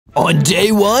On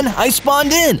day 1, I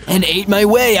spawned in and ate my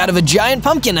way out of a giant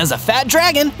pumpkin as a fat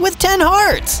dragon with 10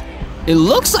 hearts. It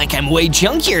looks like I'm way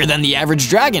chunkier than the average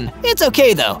dragon. It's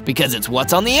okay though, because it's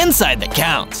what's on the inside that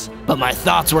counts. But my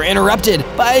thoughts were interrupted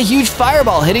by a huge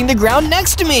fireball hitting the ground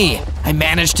next to me. I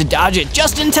managed to dodge it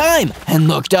just in time and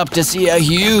looked up to see a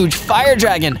huge fire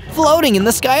dragon floating in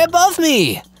the sky above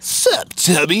me. Sup,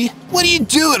 Tubby? What are you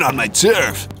doing on my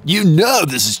turf? You know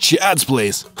this is Chad's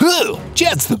place. Who?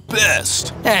 Chad's the best.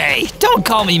 Hey, don't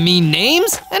call me mean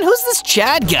names. And who's this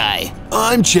Chad guy?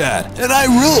 I'm Chad, and I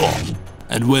rule.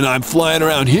 And when I'm flying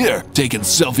around here, taking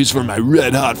selfies for my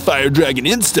red-hot fire dragon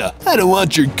Insta, I don't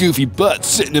want your goofy butt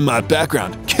sitting in my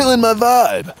background, killing my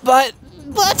vibe.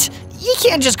 But, you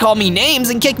can't just call me names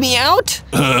and kick me out.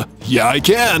 Yeah I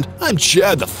can. I'm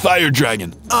Chad the fire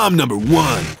dragon. I'm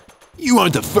 #1. You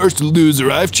aren't the first loser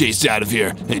I've chased out of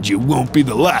here, and you won't be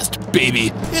the last,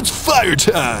 baby. It's fire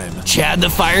time! Chad the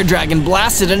fire dragon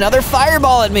blasted another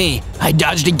fireball at me. I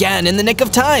dodged again in the nick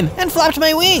of time and flapped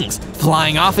my wings,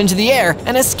 flying off into the air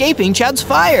and escaping Chad's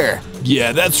fire.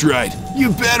 Yeah, that's right.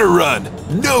 You better run.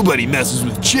 Nobody messes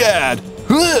with Chad.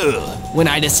 Ugh. When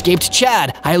I'd escaped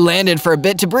Chad, I landed for a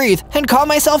bit to breathe and calmed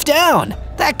myself down.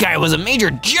 That guy was a major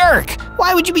jerk.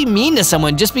 Why would you be mean to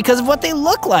someone just because of what they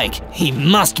look like? He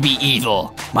must be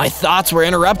evil. My thoughts were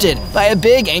interrupted by a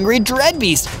big angry dread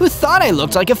beast who thought I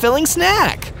looked like a filling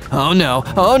snack. Oh no,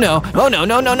 oh no, oh no,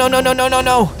 no, no, no, no, no, no, no,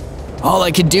 no. All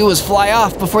I could do was fly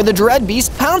off before the dread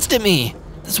beast pounced at me.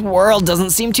 This world doesn't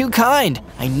seem too kind.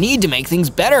 I need to make things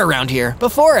better around here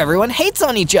before everyone hates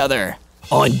on each other.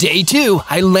 On day 2,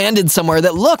 I landed somewhere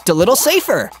that looked a little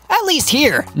safer. At least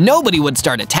here, nobody would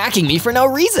start attacking me for no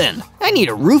reason. I need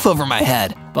a roof over my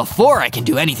head before I can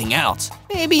do anything else.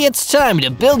 Maybe it's time to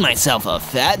build myself a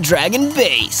fat dragon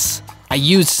base. I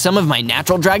used some of my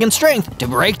natural dragon strength to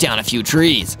break down a few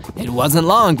trees. It wasn't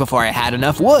long before I had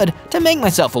enough wood to make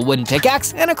myself a wooden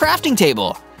pickaxe and a crafting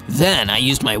table. Then I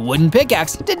used my wooden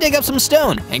pickaxe to dig up some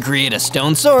stone and create a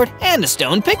stone sword and a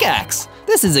stone pickaxe.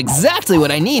 This is exactly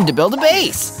what I need to build a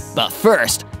base. But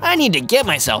first, I need to get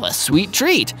myself a sweet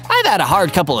treat. I've had a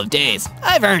hard couple of days.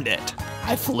 I've earned it.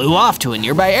 I flew off to a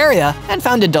nearby area and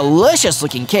found a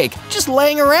delicious-looking cake just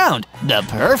laying around. The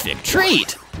perfect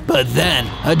treat. But then,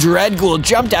 a dread ghoul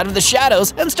jumped out of the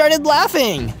shadows and started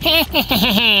laughing.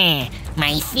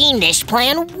 My fiendish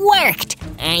plan worked!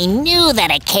 I knew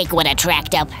that a cake would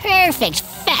attract a perfect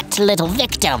fat little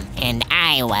victim, and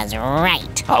I was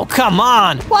right. Oh, come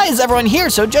on! Why is everyone here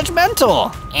so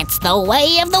judgmental? It's the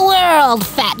way of the world,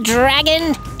 fat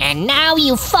dragon! And now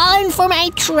you've fallen for my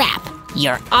trap.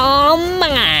 You're all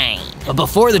mine! But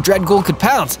before the dread ghoul could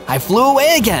pounce, I flew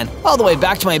away again, all the way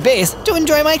back to my base to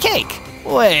enjoy my cake.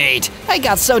 Wait, I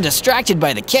got so distracted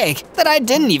by the cake that I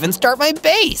didn't even start my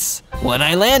base. When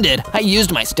I landed, I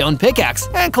used my stone pickaxe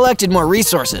and collected more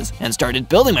resources and started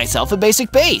building myself a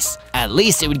basic base. At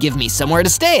least it would give me somewhere to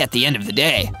stay at the end of the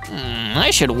day. I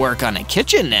should work on a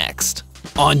kitchen next.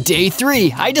 On day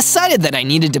 3, I decided that I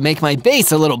needed to make my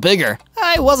base a little bigger.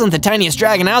 I wasn't the tiniest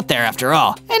dragon out there after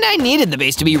all, and I needed the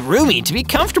base to be roomy to be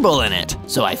comfortable in it.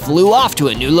 So I flew off to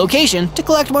a new location to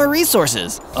collect more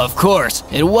resources. Of course,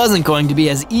 it wasn't going to be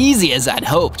as easy as I'd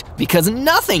hoped, because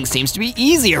nothing seems to be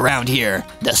easy around here.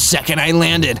 The second I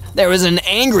landed, there was an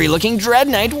angry-looking dread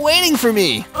knight waiting for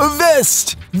me.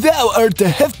 Avast! Thou art a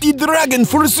hefty dragon,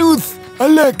 forsooth!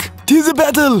 Alack, 'tis a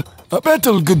battle! A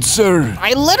battle, good sir.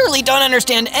 I literally don't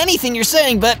understand anything you're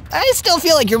saying, but I still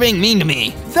feel like you're being mean to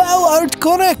me. Thou art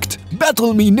correct.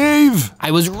 Battle me, knave.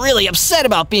 I was really upset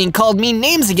about being called mean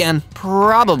names again.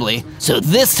 Probably. So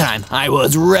this time, I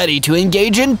was ready to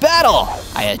engage in battle.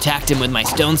 I attacked him with my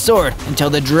stone sword until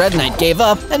the Dread Knight gave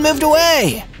up and moved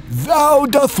away. Thou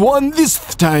doth won this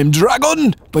time,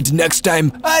 dragon, but next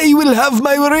time I will have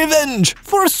my revenge,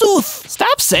 forsooth.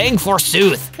 Stop saying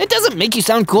forsooth. It doesn't make you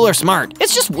sound cool or smart.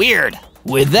 It's just weird.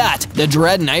 With that, the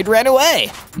Dread Knight ran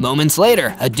away. Moments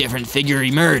later, a different figure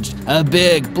emerged, a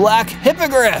big black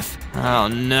hippogriff. Oh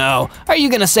no, are you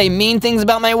gonna say mean things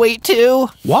about my weight too?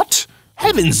 What?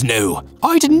 Heavens no!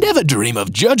 I'd never dream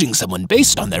of judging someone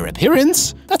based on their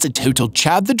appearance. That's a total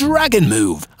Chad the Dragon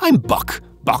move. I'm Buck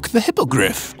the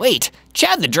Hippogriff. Wait,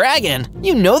 Chad the Dragon?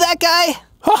 You know that guy?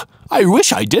 Huh, I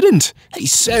wish I didn't.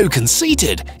 He's so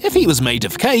conceited. If he was made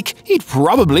of cake, he'd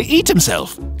probably eat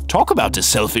himself. Talk about a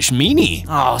selfish meanie.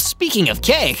 Oh, speaking of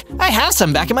cake, I have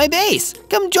some back at my base.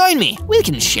 Come join me, we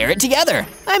can share it together.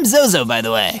 I'm Zozo, by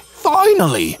the way.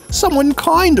 Finally, someone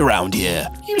kind around here.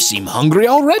 You seem hungry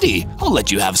already. I'll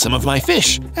let you have some of my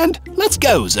fish. And let's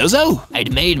go, Zozo.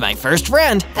 I'd made my first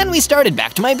friend, and we started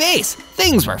back to my base.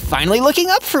 Things were finally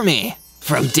looking up for me.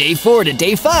 From day 4 to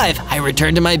day 5, I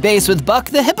returned to my base with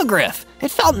Buck the Hippogriff. It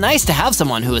felt nice to have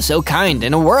someone who was so kind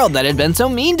in a world that had been so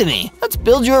mean to me. Let's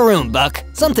build you a room, Buck.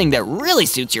 Something that really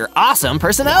suits your awesome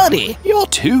personality. You're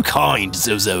too kind,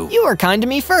 Zozo. You were kind to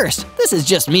me first. This is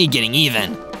just me getting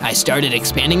even. I started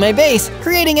expanding my base,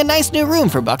 creating a nice new room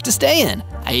for Buck to stay in.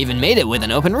 I even made it with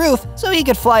an open roof so he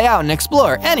could fly out and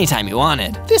explore anytime he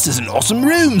wanted. This is an awesome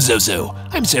room, Zozo.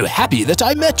 I'm so happy that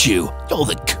I met you. You're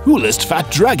the coolest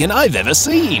fat dragon I've ever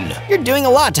seen. You're doing a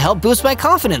lot to help boost my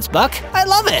confidence, Buck. I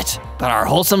love it. But our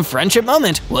wholesome friendship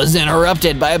moment was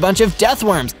interrupted by a bunch of death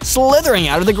worms slithering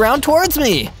out of the ground towards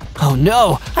me. Oh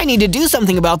no, I need to do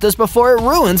something about this before it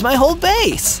ruins my whole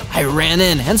base. I ran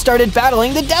in and started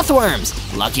battling the death worms.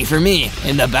 Lucky for me,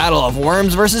 in the battle of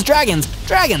worms versus dragons,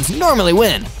 dragons normally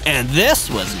win, and this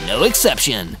was no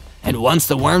exception. And once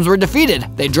the worms were defeated,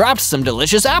 they dropped some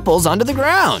delicious apples onto the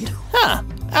ground. Huh,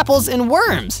 apples in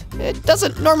worms. It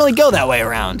doesn't normally go that way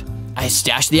around. I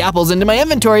stashed the apples into my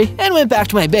inventory and went back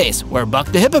to my base, where Buck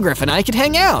the Hippogriff and I could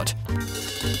hang out.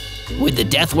 With the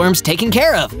death worms taken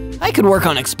care of, I could work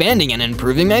on expanding and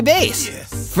improving my base.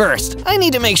 Yes. First, I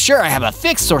need to make sure I have a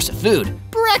fixed source of food,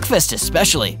 breakfast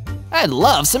especially. I'd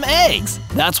love some eggs.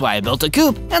 That's why I built a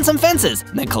coop and some fences,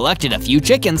 then collected a few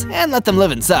chickens and let them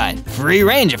live inside. Free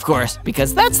range, of course,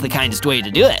 because that's the kindest way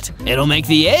to do it. It'll make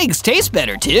the eggs taste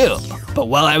better too. But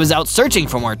while I was out searching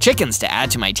for more chickens to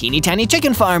add to my teeny tiny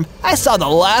chicken farm, I saw the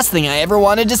last thing I ever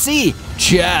wanted to see,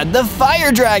 Chad the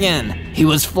Fire Dragon. He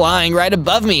was flying right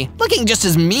above me, looking just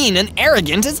as mean and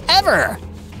arrogant as ever.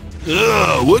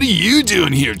 Ugh, what are you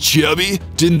doing here, Chubby?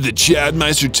 Didn't the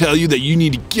Chadmeister tell you that you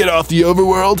need to get off the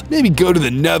overworld? Maybe go to the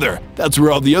Nether. That's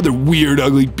where all the other weird,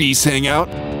 ugly beasts hang out.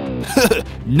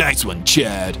 Nice one,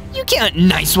 Chad. You can't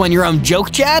nice one your own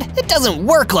joke, Chad. It doesn't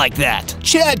work like that.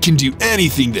 Chad can do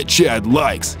anything that Chad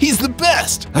likes. He's the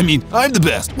best. I mean, I'm the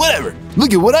best. Whatever.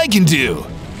 Look at what I can do.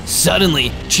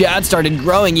 Suddenly, Chad started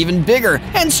growing even bigger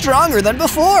and stronger than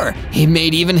before. He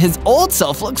made even his old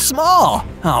self look small.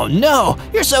 Oh no,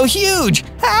 you're so huge.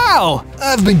 How?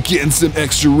 I've been getting some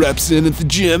extra reps in at the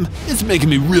gym. It's making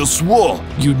me real swole.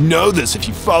 You'd know this if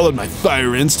you followed my fire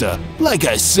Insta. Like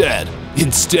I said,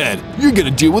 instead, you're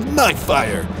gonna deal with my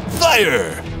fire.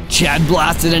 Fire! Chad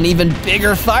blasted an even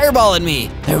bigger fireball at me.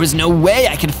 There was no way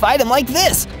I could fight him like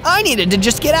this. I needed to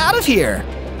just get out of here.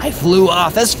 I flew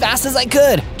off as fast as I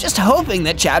could, just hoping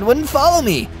that Chad wouldn't follow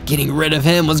me. Getting rid of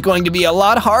him was going to be a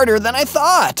lot harder than I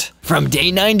thought. From day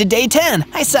 9 to day 10,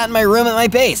 I sat in my room at my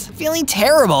base, feeling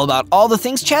terrible about all the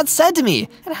things Chad said to me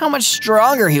and how much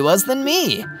stronger he was than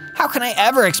me. How can I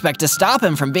ever expect to stop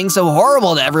him from being so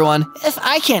horrible to everyone if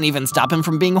I can't even stop him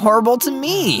from being horrible to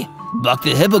me? Buck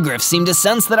the Hippogriff seemed to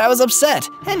sense that I was upset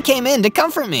and came in to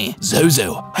comfort me.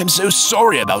 Zozo, I'm so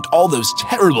sorry about all those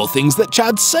terrible things that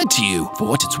Chad said to you. For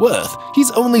what it's worth,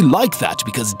 he's only like that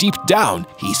because deep down,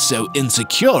 he's so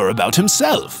insecure about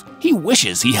himself. He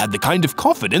wishes he had the kind of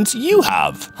confidence you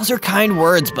have. Those are kind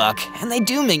words, Buck, and they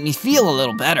do make me feel a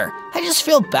little better. I just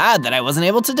feel bad that I wasn't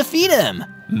able to defeat him.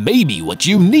 Maybe what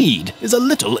you need is a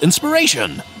little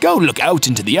inspiration. Go look out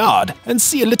into the yard and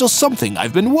see a little something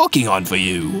I've been working on for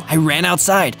you. I ran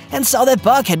outside and saw that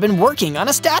Buck had been working on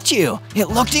a statue. It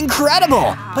looked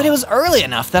incredible, but it was early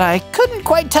enough that I couldn't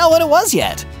quite tell what it was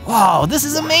yet. Wow, this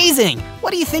is amazing.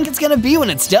 What do you think it's gonna be when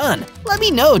it's done? Let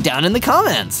me know down in the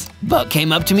comments. Buck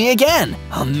came up to me again.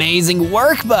 Amazing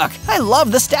work, Buck. I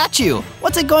love the statue.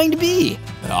 What's it going to be?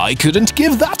 I couldn't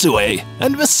give that away.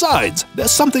 And besides,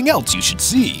 there's something else you should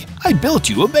see. I built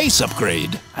you a base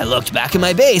upgrade. I looked back at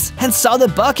my base and saw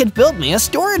that Buck had built me a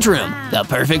storage room, the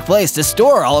perfect place to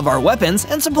store all of our weapons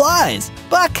and supplies.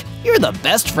 Buck, you're the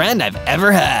best friend I've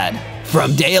ever had.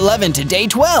 From day 11 to day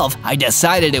 12, I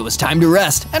decided it was time to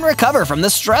rest and recover from the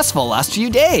stressful last few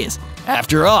days.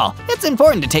 After all, it's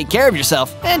important to take care of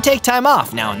yourself and take time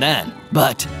off now and then.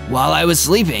 But while I was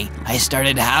sleeping, I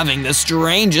started having the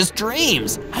strangest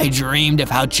dreams. I dreamed of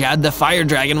how Chad the Fire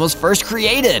Dragon was first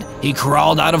created. He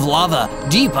crawled out of lava,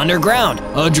 deep underground,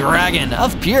 a dragon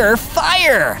of pure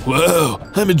fire. Whoa,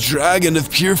 I'm a dragon of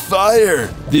pure fire.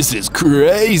 This is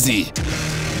crazy.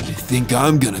 I think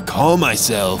I'm gonna call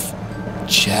myself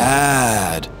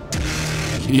Chad.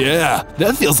 Yeah,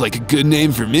 that feels like a good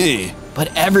name for me.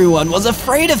 But everyone was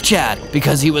afraid of Chad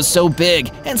because he was so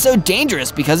big and so dangerous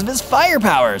because of his fire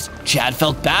powers. Chad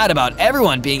felt bad about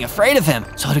everyone being afraid of him,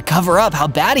 so to cover up how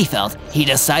bad he felt, he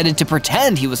decided to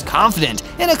pretend he was confident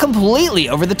in a completely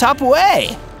over-the-top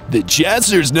way. The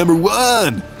Chadster's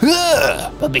 #1!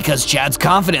 Huh. But because Chad's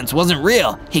confidence wasn't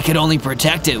real, he could only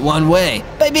protect it one way,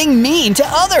 by being mean to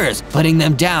others, putting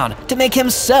them down to make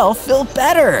himself feel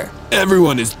better.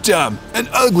 Everyone is dumb and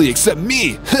ugly except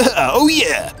me. Oh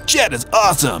yeah, Chad is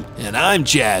awesome, and I'm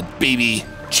Chad, baby.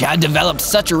 Chad developed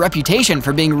such a reputation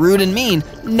for being rude and mean,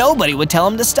 nobody would tell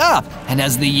him to stop. And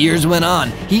as the years went on,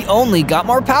 he only got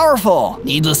more powerful.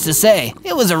 Needless to say,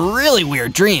 it was a really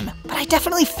weird dream, but I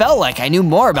definitely felt like I knew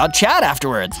more about Chad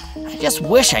afterwards. I just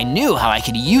wish I knew how I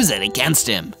could use it against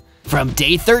him. From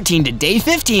day 13 to day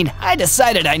 15, I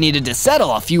decided I needed to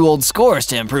settle a few old scores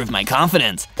to improve my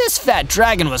confidence. This fat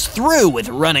dragon was through with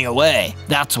running away.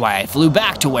 That's why I flew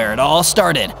back to where it all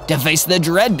started, to face the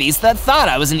dread beast that thought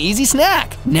I was an easy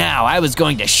snack. Now I was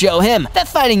going to show him that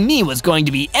fighting me was going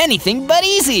to be anything but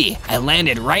easy. I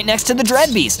landed right next to the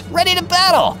dread beast, ready to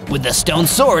battle, with the stone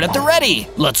sword at the ready.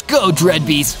 Let's go, dread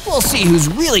beast. We'll see who's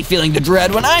really feeling the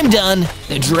dread when I'm done.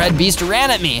 The dread beast ran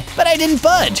at me, but I didn't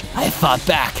budge. I fought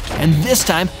back. And this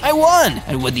time, I won!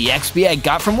 And with the XP I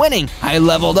got from winning, I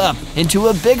leveled up into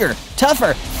a bigger,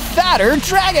 tougher, fatter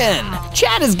dragon!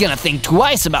 Chad is gonna think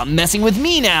twice about messing with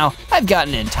me now. I've got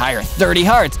an entire 30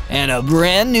 hearts and a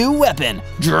brand new weapon,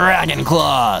 Dragon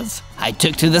Claws. I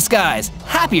took to the skies,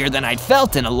 happier than I'd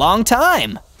felt in a long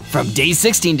time. From day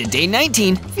 16 to day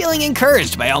 19, feeling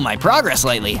encouraged by all my progress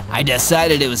lately, I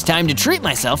decided it was time to treat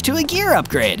myself to a gear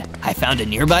upgrade. I found a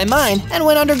nearby mine and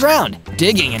went underground,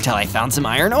 digging until I found some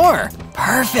iron ore.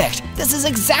 Perfect! This is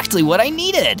exactly what I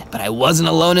needed! But I wasn't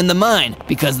alone in the mine,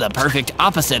 because the perfect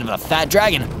opposite of a fat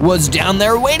dragon was down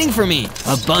there waiting for me.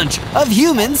 A bunch of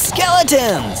human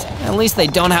skeletons! At least they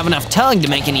don't have enough tongue to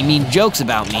make any mean jokes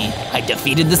about me. I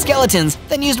defeated the skeletons,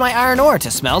 then used my iron ore to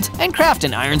smelt and craft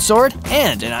an iron sword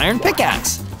and an iron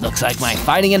pickaxe. Looks like my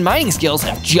fighting and mining skills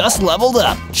have just leveled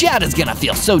up. Chad is gonna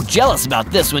feel so jealous about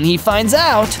this when he finds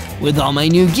out. With all my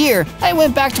new gear, I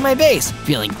went back to my base,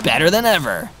 feeling better than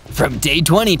ever. From day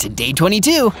 20 to day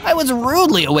 22, I was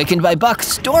rudely awakened by Buck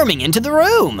storming into the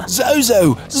room.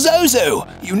 Zozo! Zozo!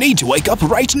 You need to wake up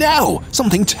right now!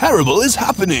 Something terrible is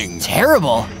happening!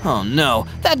 Terrible? Oh no,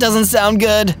 that doesn't sound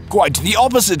good. Quite the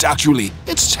opposite, actually.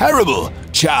 It's terrible!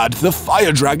 Chad, the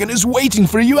fire dragon, is waiting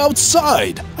for you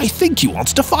outside. I think he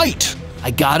wants to fight. I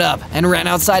got up and ran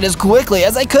outside as quickly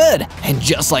as I could. And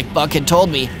just like Buck had told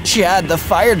me, Chad the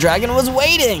fire dragon was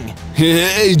waiting.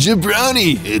 Hey,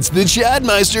 jabroni, it's the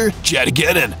Chadmeister,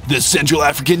 Chadageddon, the Central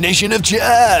African nation of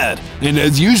Chad. And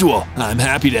as usual, I'm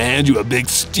happy to hand you a big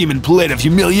steaming plate of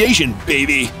humiliation,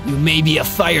 baby. You may be a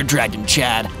fire dragon,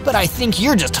 Chad, but I think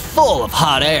you're just full of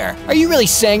hot air. Are you really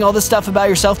saying all this stuff about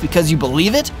yourself because you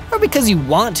believe it, or because you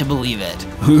want to believe it?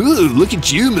 Ooh, look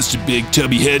at you, Mr. Big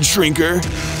Tubby Head Shrinker.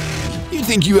 You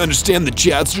think you understand the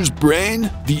Chadster's brain?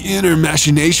 The inner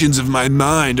machinations of my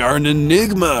mind are an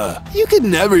enigma. You could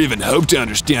never even hope to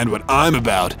understand what I'm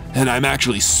about, and I'm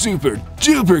actually super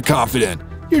duper confident.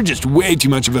 You're just way too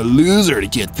much of a loser to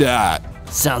get that.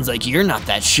 Sounds like you're not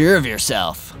that sure of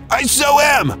yourself. I so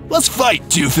am! Let's fight,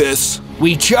 Doofus!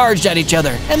 We charged at each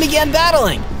other and began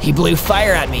battling. He blew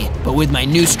fire at me, but with my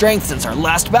new strength since our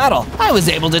last battle, I was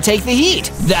able to take the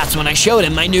heat. That's when I showed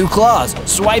him my new claws,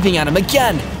 swiping at him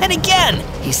again and again.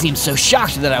 He seemed so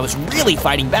shocked that I was really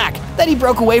fighting back that he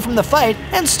broke away from the fight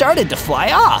and started to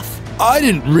fly off. I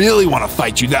didn't really want to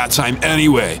fight you that time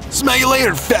anyway. Smell you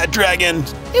later, fat dragon!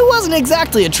 It wasn't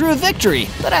exactly a true victory,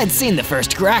 but I'd seen the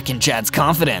first crack in Chad's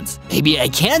confidence. Maybe I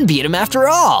can beat him after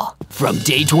all. From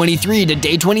day 23 to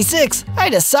day 26, I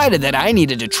decided that I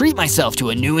needed to treat myself to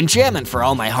a new enchantment for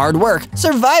all my hard work,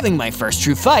 surviving my first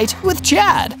true fight with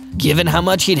Chad. Given how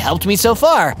much he'd helped me so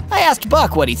far, I asked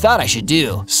Buck what he thought I should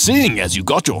do. Seeing as you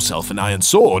got yourself an iron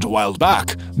sword a while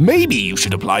back, maybe you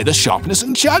should apply the sharpness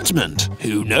enchantment.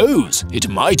 Who knows? It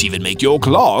might even make your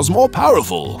claws more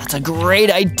powerful. That's a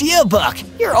great idea, Buck.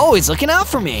 You're always looking out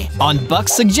for me. On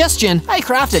Buck's suggestion, I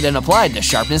crafted and applied the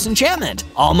sharpness enchantment.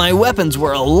 All my weapons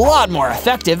were a lot more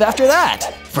effective after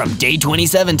that. From day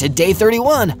 27 to day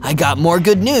 31, I got more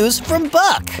good news from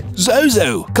Buck.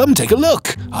 Zozo, come take a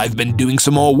look. I've been doing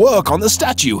some more work on the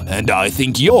statue, and I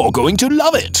think you're going to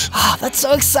love it. Ah, that's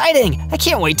so exciting. I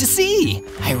can't wait to see.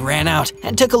 I ran out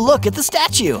and took a look at the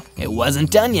statue. It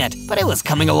wasn't done yet, but it was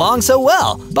coming along so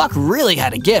well. Buck really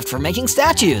had a gift for making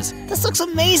statues. This looks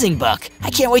amazing, Buck. I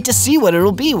can't wait to see what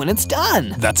it'll be when it's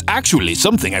done. That's actually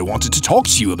something I wanted to talk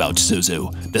to you about,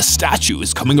 Zozo. The statue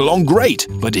is coming along great,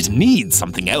 but it needs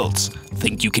something else.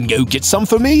 Think you can go get some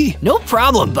for me? No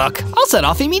problem, Buck. I'll set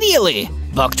off immediately.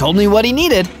 Buck told me what he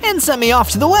needed and sent me off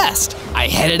to the west. I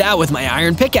headed out with my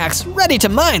iron pickaxe, ready to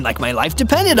mine like my life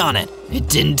depended on it. It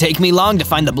didn't take me long to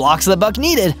find the blocks that Buck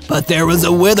needed, but there was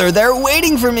a wither there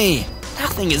waiting for me.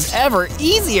 Nothing is ever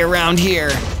easy around here.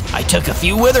 I took a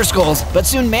few wither skulls, but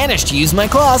soon managed to use my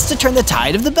claws to turn the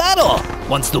tide of the battle.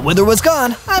 Once the wither was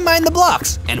gone, I mined the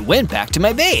blocks and went back to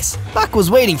my base. Buck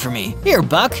was waiting for me. Here,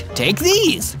 Buck, take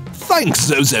these. Thanks,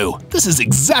 Zozo. This is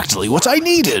exactly what I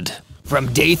needed. From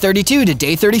day 32 to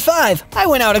day 35, I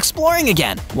went out exploring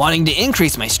again, wanting to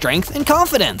increase my strength and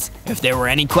confidence. If there were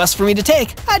any quests for me to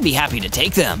take, I'd be happy to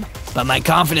take them. But my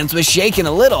confidence was shaken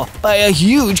a little by a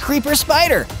huge creeper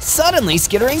spider suddenly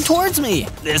skittering towards me.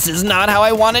 This is not how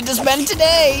I wanted to spend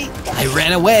today. I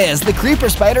ran away as the creeper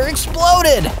spider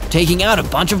exploded, taking out a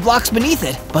bunch of blocks beneath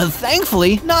it, but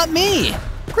thankfully not me.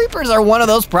 Creepers are one of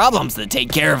those problems that take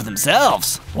care of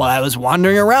themselves. While I was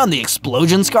wandering around the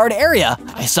explosion-scarred area,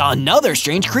 I saw another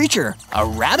strange creature, a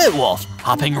rabbit wolf,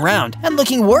 hopping around and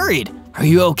looking worried. Are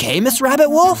you okay, Miss Rabbit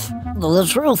Wolf? The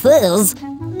truth is,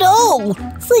 no!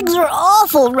 Things are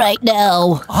awful right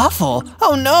now. Awful?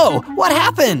 Oh no! What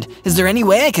happened? Is there any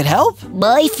way I could help?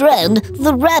 My friend,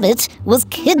 the rabbit, was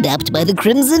kidnapped by the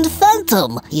Crimson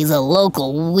Phantom. He's a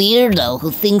local weirdo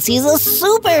who thinks he's a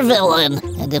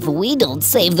supervillain. And if we don't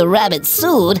save the rabbit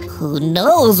soon, who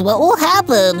knows what will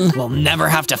happen? We'll never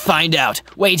have to find out.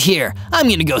 Wait here, I'm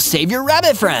gonna go save your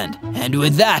rabbit friend. And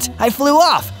with that, I flew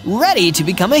off, ready to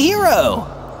become a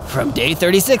hero. From day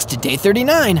 36 to day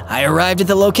 39, I arrived at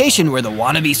the location where the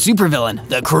wannabe supervillain,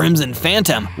 the Crimson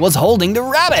Phantom, was holding the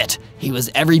rabbit. He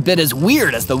was every bit as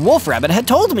weird as the wolf rabbit had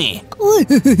told me.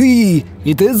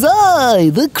 It is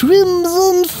I, the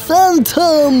Crimson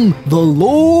Phantom, the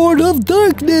Lord of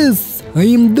Darkness. I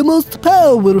am the most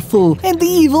powerful and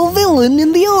evil villain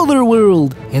in the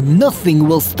overworld, and nothing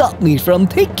will stop me from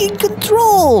taking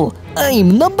control.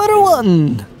 I'm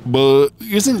 #1. But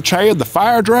isn't Chad the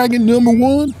fire dragon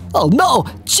 #1? Oh no,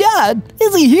 Chad,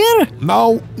 is he here?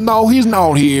 No, he's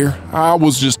not here. I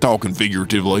was just talking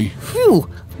figuratively. Phew,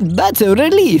 that's a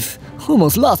relief.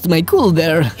 Almost lost my cool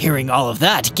there. Hearing all of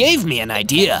that gave me an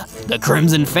idea. The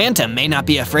Crimson Phantom may not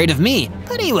be afraid of me,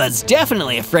 but he was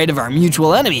definitely afraid of our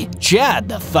mutual enemy, Chad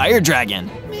the fire dragon.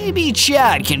 Maybe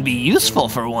Chad can be useful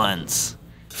for once.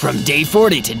 From day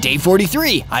 40 to day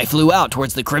 43, I flew out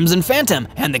towards the Crimson Phantom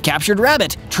and the captured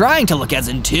rabbit, trying to look as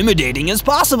intimidating as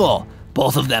possible.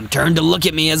 Both of them turned to look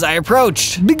at me as I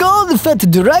approached. Begone,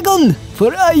 fat dragon,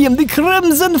 for I am the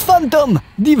Crimson Phantom,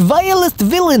 the vilest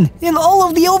villain in all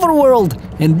of the overworld,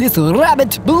 and this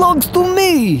rabbit belongs to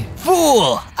me.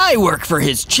 Fool! I work for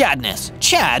his Chadness,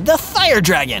 Chad the Fire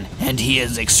Dragon, and he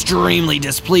is extremely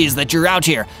displeased that you're out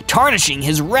here, tarnishing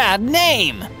his rad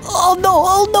name. Oh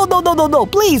no,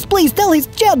 please tell his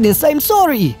Chadness I'm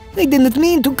sorry. I didn't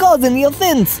mean to cause any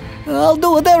offense. I'll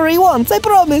do whatever he wants, I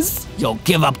promise. You'll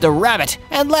give up the rabbit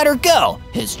and let her go.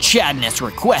 His Chadness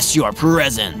requests your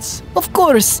presence. Of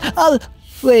course,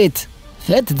 Wait,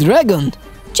 Fat Dragon?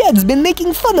 Chad's been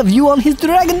making fun of you on his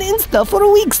Dragon Insta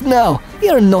for weeks now.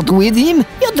 You're not with him,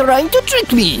 you're trying to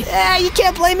trick me. You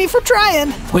can't blame me for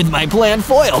trying. With my plan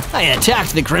foiled, I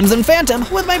attacked the Crimson Phantom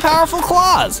with my powerful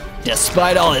claws.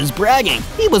 Despite all his bragging,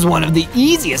 he was one of the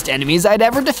easiest enemies I'd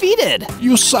ever defeated.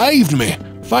 You saved me.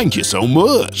 Thank you so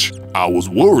much. I was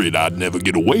worried I'd never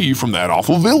get away from that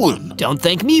awful villain. Don't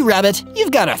thank me, Rabbit.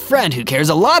 You've got a friend who cares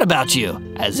a lot about you.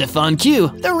 As if on cue,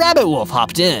 the Rabbit Wolf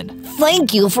hopped in.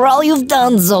 Thank you for all you've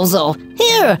done, Zozo.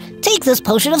 Here, take this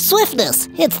potion of swiftness.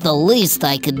 It's the least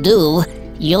I could do.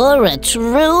 You're a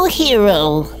true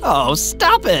hero. Oh,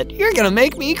 stop it. You're gonna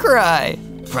make me cry.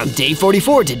 From day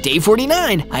 44 to day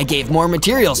 49, I gave more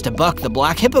materials to Buck the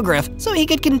Black Hippogriff so he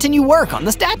could continue work on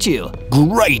the statue.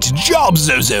 Great job,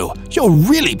 Zozo. You're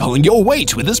really pulling your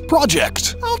weight with this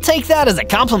project. I'll take that as a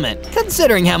compliment,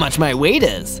 considering how much my weight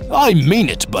is. I mean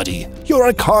it, buddy. You're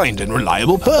a kind and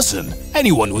reliable person.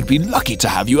 Anyone would be lucky to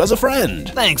have you as a friend.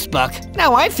 Thanks, Buck.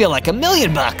 Now I feel like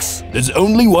 $1,000,000. There's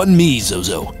only one me,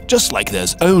 Zozo. Just like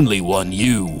there's only one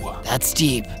you. That's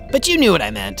deep, but you knew what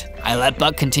I meant. I let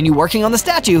Buck continue working on the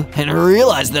statue and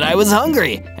realized that I was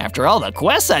hungry. After all the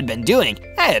quests I'd been doing,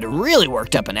 I had really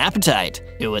worked up an appetite.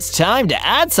 It was time to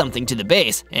add something to the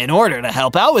base in order to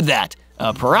help out with that.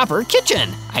 A proper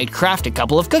kitchen. I'd craft a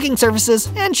couple of cooking surfaces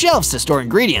and shelves to store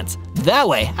ingredients. That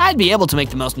way, I'd be able to make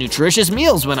the most nutritious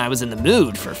meals when I was in the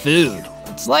mood for food.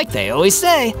 It's like they always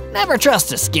say, never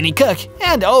trust a skinny cook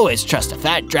and always trust a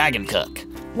fat dragon cook.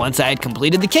 Once I had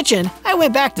completed the kitchen, I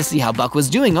went back to see how Buck was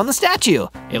doing on the statue.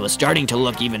 It was starting to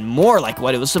look even more like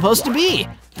what it was supposed to be.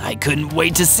 I couldn't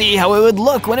wait to see how it would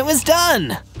look when it was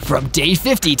done. From day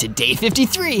 50 to day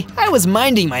 53, I was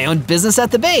minding my own business at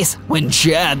the base when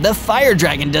Chad the Fire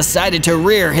Dragon decided to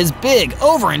rear his big,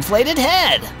 overinflated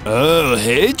head. Oh,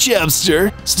 hey,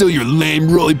 Chubster. Still your lame,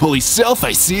 roly-poly self,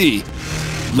 I see.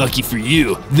 Lucky for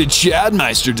you, the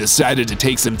Chadmeister decided to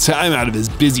take some time out of his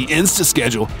busy Insta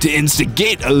schedule to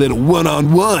instigate a little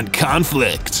one-on-one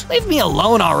conflict. Leave me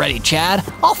alone already, Chad.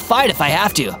 I'll fight if I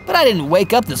have to, but I didn't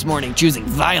wake up this morning choosing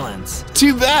violence.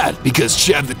 Too bad, because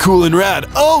Chad the Cool and Rad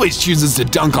always chooses to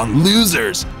dunk on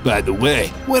losers. By the way,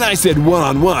 when I said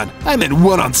one-on-one, I meant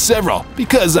one-on-several,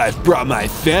 because I've brought my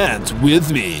fans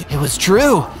with me. It was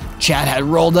true. Chad had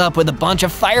rolled up with a bunch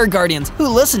of fire guardians who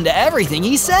listened to everything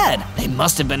he said. They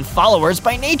must have been followers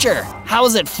by nature. How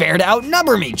is it fair to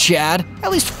outnumber me, Chad? At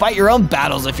least fight your own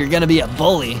battles if you're gonna be a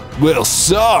bully. Well,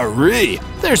 sorry.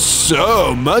 There's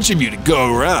so much of you to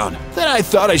go around that I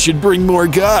thought I should bring more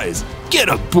guys. Get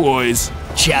up, boys.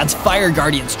 Chad's fire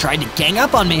guardians tried to gang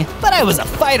up on me, but I was a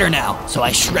fighter now, so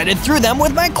I shredded through them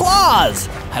with my claws.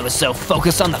 I was so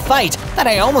focused on the fight that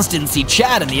I almost didn't see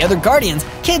Chad and the other guardians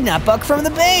kidnap Buck from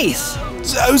the base.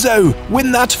 Zozo,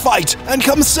 win that fight and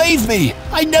come save me.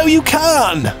 I know you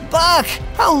can. Buck,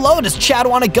 how low does Chad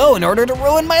want to go in order to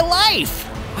ruin my life?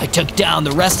 I took down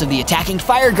the rest of the attacking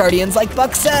fire guardians like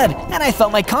Buck said, and I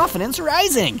felt my confidence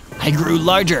rising. I grew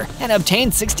larger and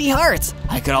obtained 60 hearts.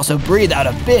 I could also breathe out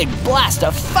a big blast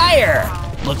of fire.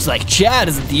 Looks like Chad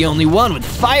isn't the only one with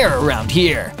fire around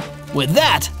here. With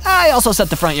that, I also set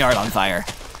the front yard on fire.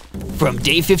 From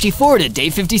day 54 to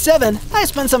day 57, I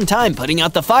spent some time putting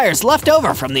out the fires left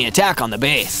over from the attack on the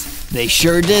base. They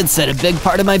sure did set a big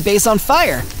part of my base on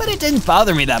fire, but it didn't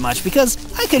bother me that much because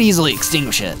I could easily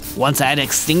extinguish it. Once I had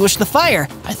extinguished the fire,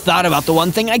 I thought about the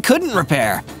one thing I couldn't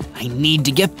repair. I need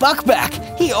to get Buck back.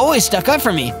 He always stuck up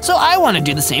for me, so I want to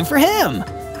do the same for him.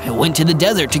 I went to the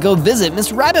desert to go visit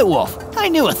Miss Rabbit Wolf. I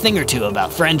knew a thing or two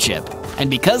about friendship. And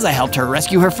because I helped her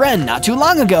rescue her friend not too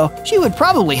long ago, she would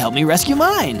probably help me rescue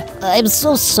mine. I'm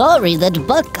so sorry that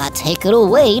Buck got taken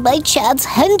away by Chad's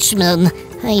henchmen.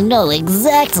 I know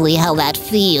exactly how that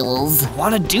feels. I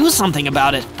want to do something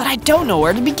about it, but I don't know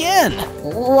where to begin.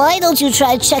 Why don't you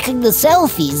try checking the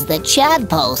selfies that Chad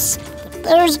posts?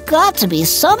 There's got to be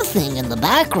something in the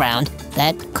background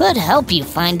that could help you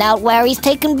find out where he's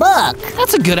taken Buck.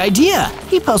 That's a good idea.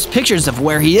 He posts pictures of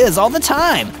where he is all the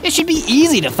time. It should be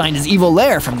easy to find his evil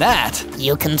lair from that.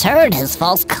 You can turn his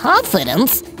false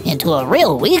confidence into a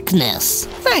real weakness.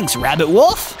 Thanks, Rabbit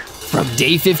Wolf. From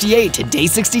day 58 to day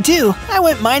 62, I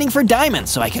went mining for diamonds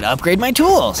so I could upgrade my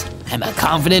tools. I'm a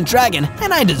confident dragon,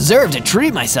 and I deserve to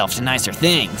treat myself to nicer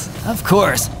things. Of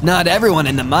course, not everyone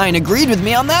in the mine agreed with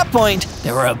me on that point.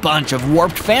 There were a bunch of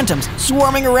warped phantoms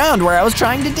swarming around where I was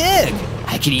trying to dig.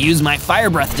 I could use my fire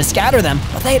breath to scatter them,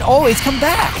 but they'd always come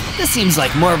back. This seems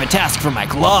like more of a task for my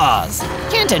claws.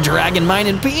 Can't a dragon mine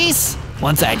in peace?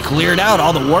 Once I had cleared out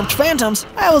all the warped phantoms,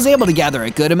 I was able to gather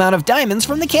a good amount of diamonds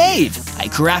from the cave. I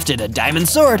crafted a diamond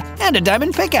sword and a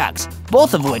diamond pickaxe,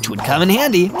 both of which would come in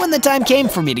handy when the time came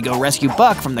for me to go rescue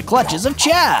Buck from the clutches of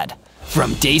Chad.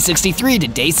 From day 63 to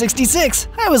day 66,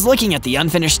 I was looking at the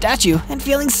unfinished statue and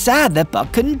feeling sad that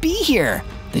Buck couldn't be here.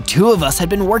 The two of us had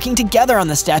been working together on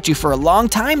the statue for a long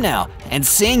time now, and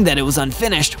seeing that it was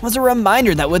unfinished was a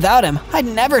reminder that without him, I'd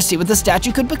never see what the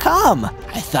statue could become.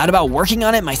 I thought about working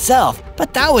on it myself,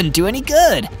 but that wouldn't do any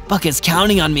good. Buck is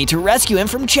counting on me to rescue him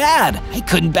from Chad. I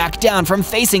couldn't back down from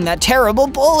facing that terrible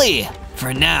bully.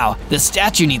 For now, the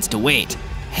statue needs to wait.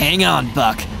 Hang on,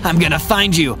 Buck. I'm gonna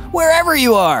find you, wherever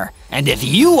you are. And if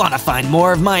you want to find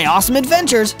more of my awesome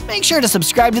adventures, make sure to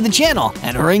subscribe to the channel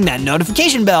and ring that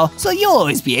notification bell so you'll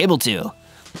always be able to.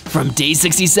 From day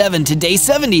 67 to day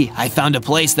 70, I found a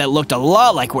place that looked a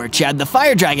lot like where Chad the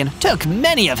Fire Dragon took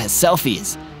many of his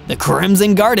selfies. The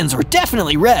Crimson Gardens were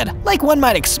definitely red, like one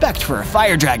might expect for a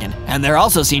fire dragon, and there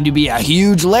also seemed to be a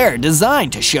huge lair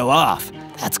designed to show off.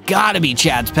 That's gotta be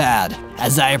Chad's pad.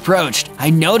 As I approached, I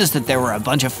noticed that there were a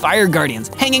bunch of fire guardians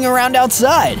hanging around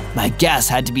outside. My guess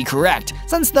had to be correct,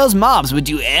 since those mobs would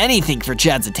do anything for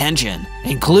Chad's attention,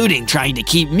 including trying to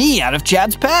keep me out of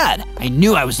Chad's pad. I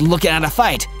knew I was looking at a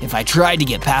fight if I tried to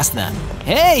get past them.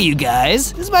 Hey, you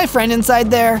guys, is my friend inside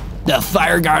there? The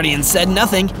fire guardian said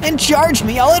nothing and charged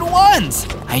me all at once.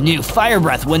 I knew fire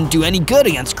breath wouldn't do any good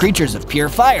against creatures of pure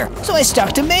fire, so I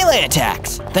stuck to melee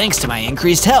attacks. Thanks to my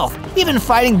increased health, even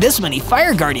fighting this many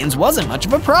fire guardians wasn't much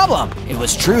of a problem. It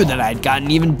was true that I'd gotten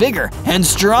even bigger and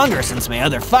stronger since my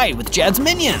other fight with Chad's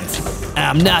minions.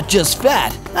 I'm not just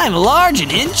fat, I'm large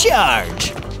and in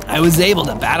charge. I was able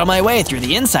to battle my way through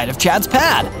the inside of Chad's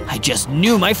pad. I just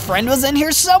knew my friend was in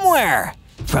here somewhere.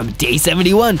 From day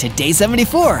 71 to day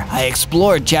 74, I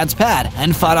explored Chad's pad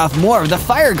and fought off more of the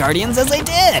fire guardians as I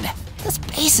did. This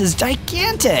base is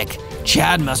gigantic.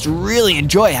 Chad must really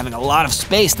enjoy having a lot of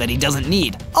space that he doesn't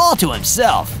need, all to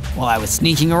himself. While I was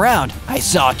sneaking around, I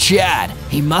saw Chad.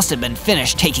 He must have been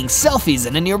finished taking selfies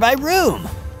in a nearby room.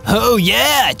 Oh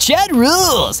yeah, Chad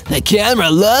rules! The camera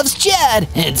loves Chad,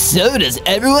 and so does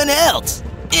everyone else.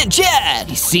 And Chad!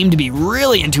 He seemed to be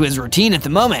really into his routine at the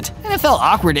moment, and it felt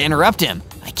awkward to interrupt him.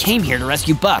 I came here to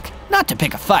rescue Buck, not to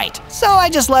pick a fight, so I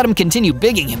just let him continue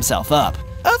bigging himself up.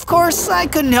 Of course, I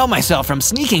couldn't help myself from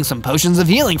sneaking some potions of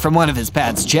healing from one of his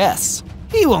pad's chests.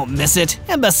 He won't miss it,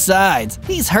 and besides,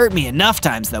 he's hurt me enough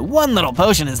times that one little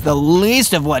potion is the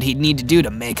least of what he'd need to do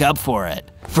to make up for it.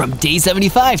 From day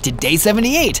 75 to day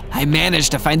 78, I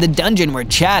managed to find the dungeon where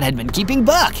Chad had been keeping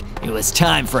Buck. It was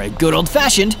time for a good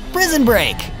old-fashioned prison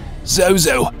break.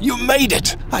 Zozo, you made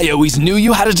it! I always knew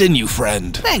you had it in you,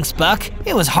 friend. Thanks, Buck.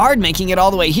 It was hard making it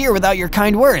all the way here without your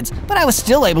kind words, but I was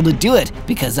still able to do it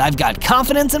because I've got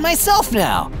confidence in myself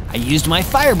now. I used my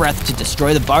fire breath to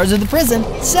destroy the bars of the prison,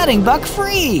 setting Buck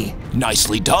free.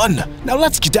 Nicely done. Now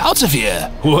let's get out of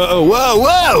here. Whoa, whoa,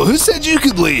 whoa! Who said you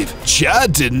could leave?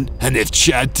 Chad didn't. And if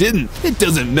Chad didn't, it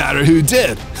doesn't matter who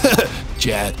did.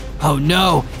 Chad. Oh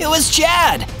no, it was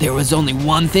Chad! There was only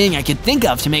one thing I could think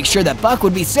of to make sure that Buck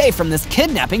would be safe from this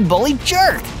kidnapping bully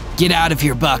jerk. Get out of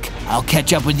here, Buck. I'll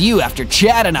catch up with you after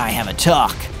Chad and I have a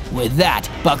talk. With that,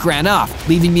 Buck ran off,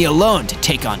 leaving me alone to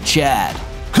take on Chad.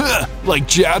 Huh, like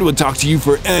Chad would talk to you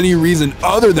for any reason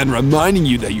other than reminding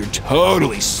you that you're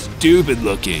totally stupid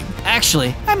looking.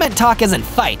 Actually, I meant talk as in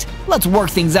fight. Let's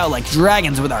work things out like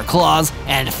dragons with our claws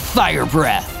and fire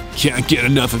breath. Can't get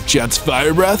enough of Chad's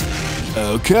fire breath?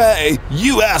 Okay,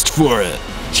 you asked for it.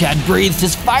 Chad breathed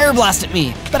his fire blast at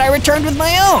me, but I returned with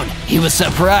my own. He was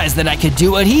surprised that I could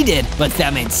do what he did, but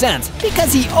that made sense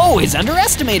because he always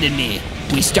underestimated me.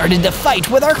 We started to fight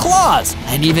with our claws,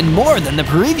 and even more than the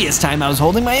previous time I was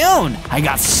holding my own. I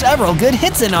got several good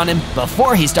hits in on him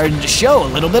before he started to show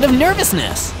a little bit of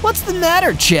nervousness. What's the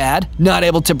matter, Chad? Not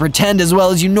able to pretend as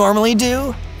well as you normally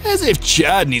do? As if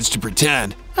Chad needs to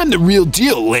pretend. I'm the real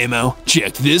deal, lame-o.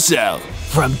 Check this out.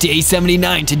 From day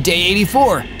 79 to day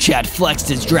 84, Chad flexed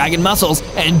his dragon muscles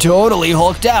and totally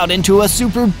hulked out into a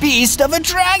super beast of a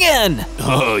dragon!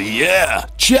 Oh yeah,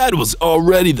 Chad was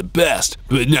already the best,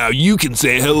 but now you can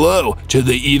say hello to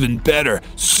the even better,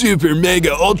 super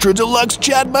mega ultra deluxe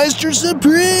Chadmeister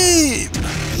Supreme!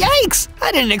 Yikes!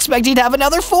 I didn't expect he'd have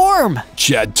another form!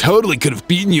 Chad totally could have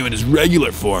beaten you in his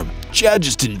regular form. Chad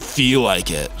just didn't feel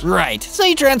like it. Right, so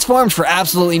you transformed for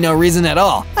absolutely no reason at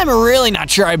all. I'm really not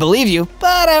sure I believe you,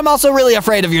 but I'm also really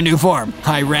afraid of your new form.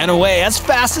 I ran away as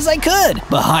fast as I could.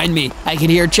 Behind me, I could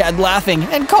hear Chad laughing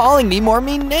and calling me more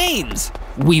mean names.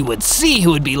 We would see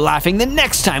who would be laughing the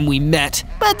next time we met,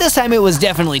 but this time it was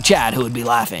definitely Chad who would be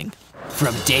laughing.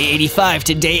 From day 85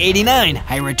 to day 89,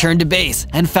 I returned to base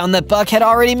and found that Buck had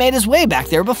already made his way back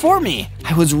there before me.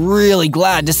 I was really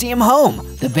glad to see him home.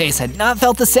 The base had not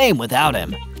felt the same without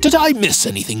him. Did I miss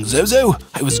anything, Zozo?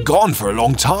 I was gone for a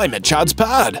long time at Chad's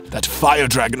pad. That fire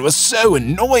dragon was so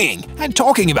annoying and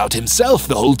talking about himself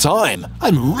the whole time.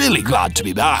 I'm really glad to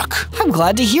be back. I'm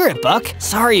glad to hear it, Buck.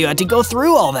 Sorry you had to go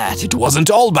through all that. It wasn't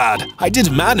all bad. I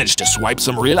did manage to swipe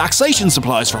some relaxation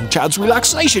supplies from Chad's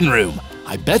relaxation room.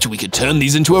 I bet we could turn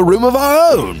these into a room of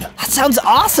our own. That sounds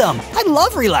awesome. I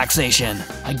love relaxation.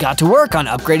 I got to work on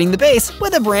upgrading the base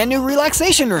with a brand new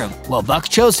relaxation room, while Buck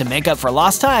chose to make up for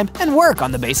lost time and work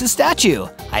on the base's statue.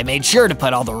 I made sure to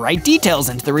put all the right details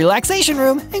into the relaxation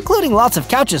room, including lots of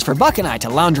couches for Buck and I to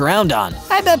lounge around on.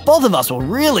 I bet both of us will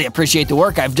really appreciate the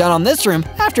work I've done on this room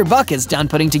after Buck is done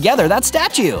putting together that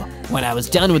statue. When I was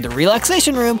done with the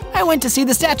relaxation room, I went to see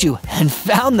the statue and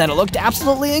found that it looked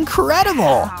absolutely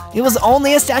incredible. It was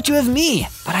only a statue of me,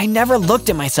 but I never looked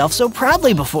at myself so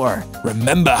proudly before.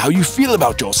 Remember how you feel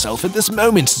about yourself at this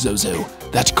moment, Zozo.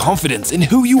 That confidence in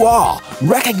who you are,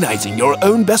 recognizing your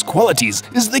own best qualities,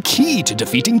 is the key to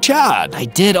defeating Chad. I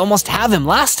did almost have him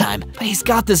last time, but he's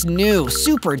got this new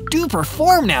super duper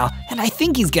form now, and I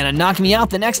think he's gonna knock me out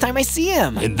the next time I see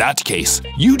him. In that case,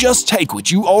 you just take what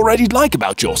you already like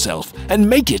about yourself and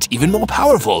make it even more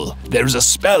powerful. There's a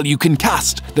spell you can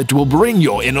cast that will bring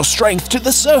your inner strength to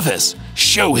the surface.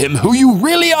 Show him who you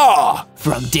really are.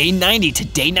 From day 90 to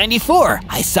day 94,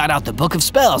 I sought out the Book of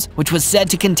Spells, which was said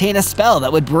to contain a spell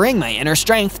that would bring my inner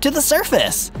strength to the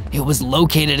surface. It was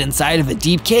located inside of a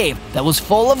deep cave that was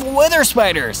full of wither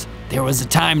spiders. There was a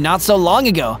time not so long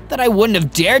ago that I wouldn't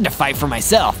have dared to fight for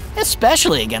myself,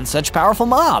 especially against such powerful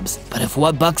mobs. But if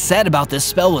what Buck said about this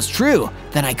spell was true,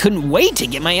 then I couldn't wait to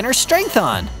get my inner strength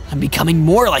on. I'm becoming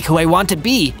more like who I want to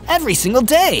be every single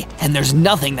day, and there's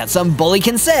nothing that some bully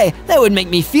can say that would make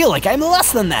me feel like I'm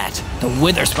less than that. The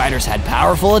wither spiders had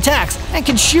powerful attacks and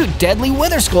could shoot deadly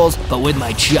wither skulls, but with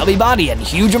my chubby body and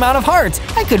huge amount of hearts,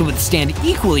 I could withstand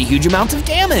equally huge amounts of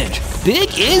damage.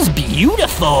 Big is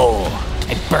beautiful!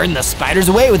 I burned the spiders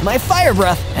away with my fire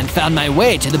breath and found my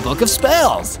way to the book of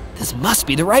spells. This must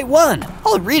be the right one.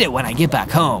 I'll read it when I get back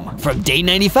home. From day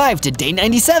 95 to day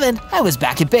 97, I was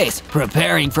back at base,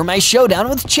 preparing for my showdown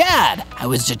with Chad. I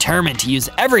was determined to use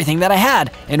everything that I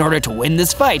had in order to win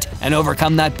this fight and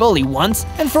overcome that bully once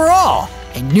and for all.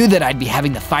 I knew that I'd be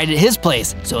having the fight at his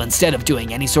place, so instead of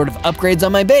doing any sort of upgrades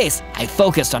on my base, I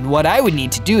focused on what I would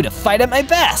need to do to fight at my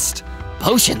best.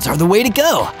 Potions are the way to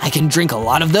go. I can drink a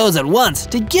lot of those at once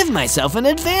to give myself an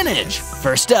advantage.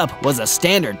 First up was a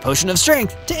standard potion of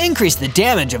strength to increase the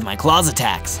damage of my claws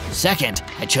attacks. Second,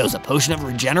 I chose a potion of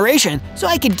regeneration so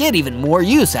I could get even more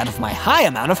use out of my high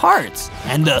amount of hearts.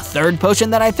 And the third potion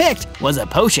that I picked was a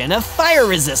potion of fire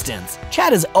resistance.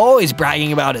 Chad is always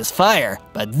bragging about his fire,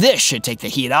 but this should take the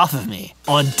heat off of me.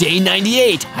 On day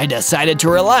 98, I decided to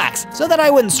relax so that I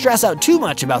wouldn't stress out too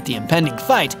much about the impending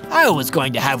fight I was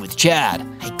going to have with Chad.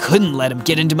 I couldn't let him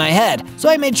get into my head, so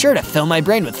I made sure to fill my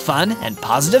brain with fun and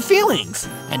positive feelings.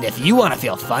 And if you want to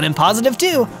feel fun and positive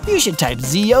too, you should type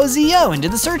Zozo into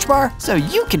the search bar so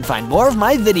you can find more of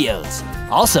my videos.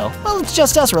 Also, while it's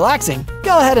just us relaxing,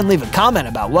 go ahead and leave a comment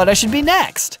about what I should be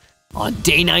next. On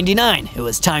day 99, it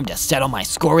was time to settle my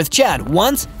score with Chad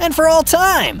once and for all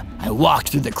time. I walked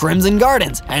through the Crimson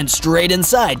Gardens and straight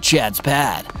inside Chad's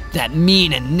pad. That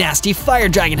mean and nasty fire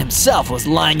dragon himself was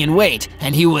lying in wait,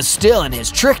 and he was still in his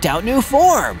tricked out new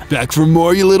form. Back for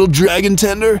more, you little dragon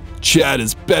tender? Chad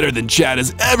is better than Chad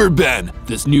has ever been.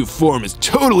 This new form is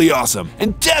totally awesome,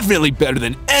 and definitely better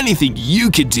than anything you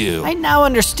could do. I now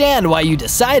understand why you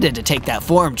decided to take that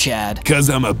form, Chad. 'Cause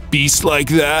I'm a beast like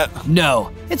that?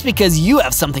 No, it's because you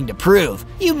have something to prove.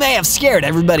 You may have scared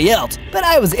everybody else, but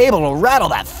I was able to rattle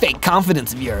that fake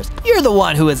confidence of yours. You're the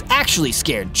one who is actually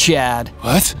scared, Chad.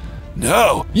 What?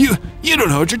 No, you don't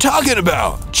know what you're talking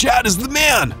about. Chad is the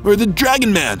man, or the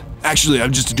dragon man. Actually,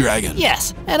 I'm just a dragon.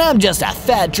 Yes, and I'm just a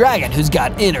fat dragon who's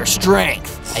got inner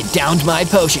strength. I downed my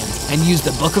potions and used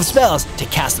the Book of Spells to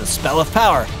cast the spell of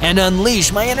power and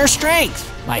unleash my inner strength.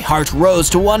 My heart rose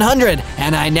to 100,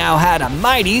 and I now had a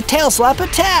mighty tail slap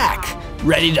attack.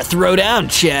 Ready to throw down,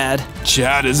 Chad.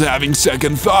 Chad is having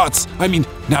second thoughts. I mean,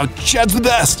 now Chad's the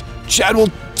best. Chad will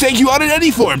take you on in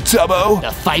any form, Tubbo.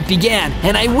 The fight began,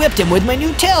 and I whipped him with my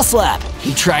new tail slap.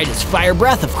 He tried his fire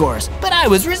breath, of course, but I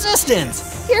was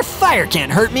resistance. Your fire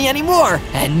can't hurt me anymore,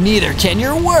 and neither can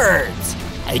your words.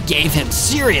 I gave him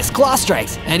serious claw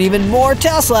strikes and even more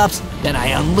tail slaps. Then I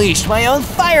unleashed my own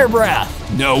fire breath.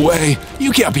 No way.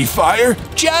 You can't be fire.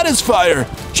 Chad is fire.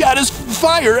 Chad is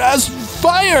fire as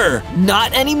fire.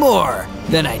 Not anymore.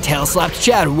 Then I tail slapped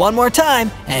Chad one more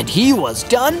time, and he was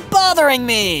done bothering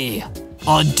me.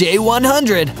 On day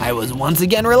 100, I was once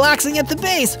again relaxing at the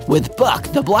base with Buck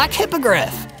the Black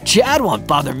Hippogriff. Chad won't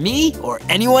bother me or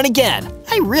anyone again.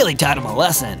 I really taught him a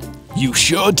lesson. You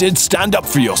sure did stand up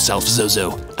for yourself,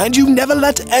 Zozo. And you never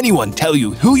let anyone tell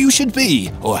you who you should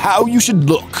be or how you should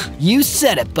look. You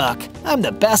said it, Buck. I'm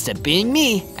the best at being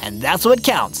me, and that's what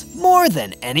counts more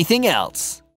than anything else.